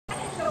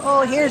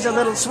Oh, here's a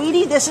little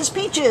sweetie. This is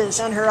Peaches,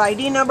 and her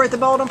ID number at the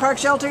Baldwin Park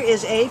Shelter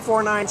is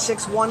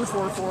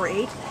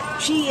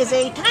A4961448. She is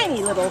a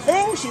tiny little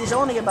thing. She's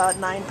only about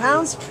 9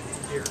 pounds.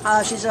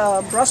 She's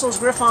a Brussels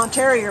Griffon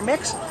Terrier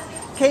mix.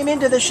 Came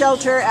into the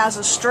shelter as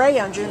a stray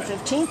on June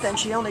 15th, and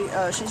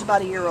she's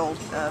about a year old.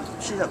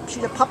 She's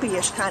a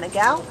puppyish kind of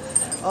gal,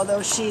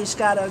 although she's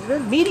got a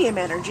good medium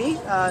energy,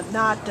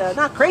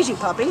 not crazy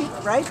puppy,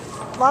 right?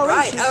 Lolly?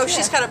 Right.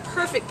 She's got a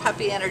perfect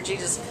puppy energy.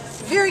 Just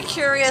very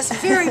curious,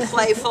 very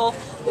playful,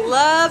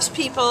 loves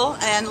people,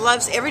 and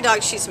loves every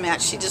dog she's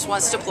met. She just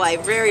wants to play.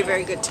 Very,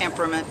 very good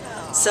temperament.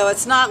 So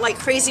it's not like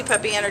crazy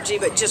puppy energy,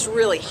 but just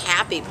really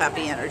happy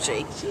puppy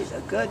energy. She's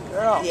a good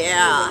girl.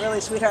 Yeah. She's a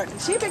really sweetheart.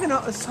 See if we can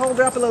hold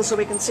her up a little so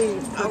we can see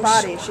her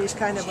body. She's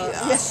kind of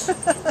She's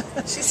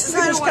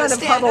just kind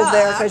of huddled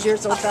there because you're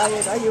so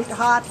tired. Are you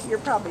hot? You're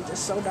probably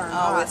just so darn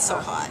hot. Oh, it's so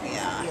hot,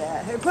 yeah.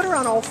 Yeah. Hey, put her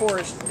on all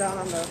fours down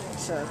on the...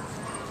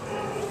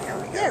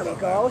 There we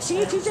go.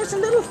 See, she's just a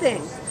little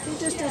thing. She's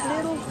just a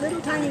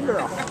little tiny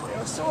girl.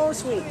 So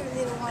sweet.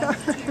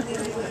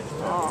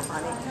 Oh,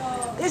 honey.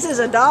 This is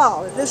a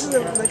doll. If this is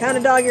the kind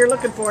of dog you're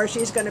looking for,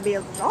 she's going to be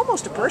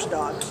almost a purse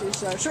dog. She's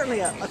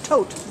certainly a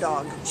tote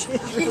dog.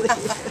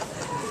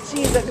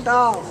 She's a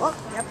doll. Oh,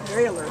 yep,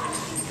 very alert.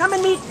 Come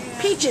and meet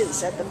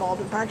Peaches at the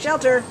Baldwin Park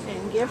Shelter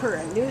and give her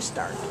a new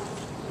start.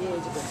 She's a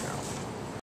good girl.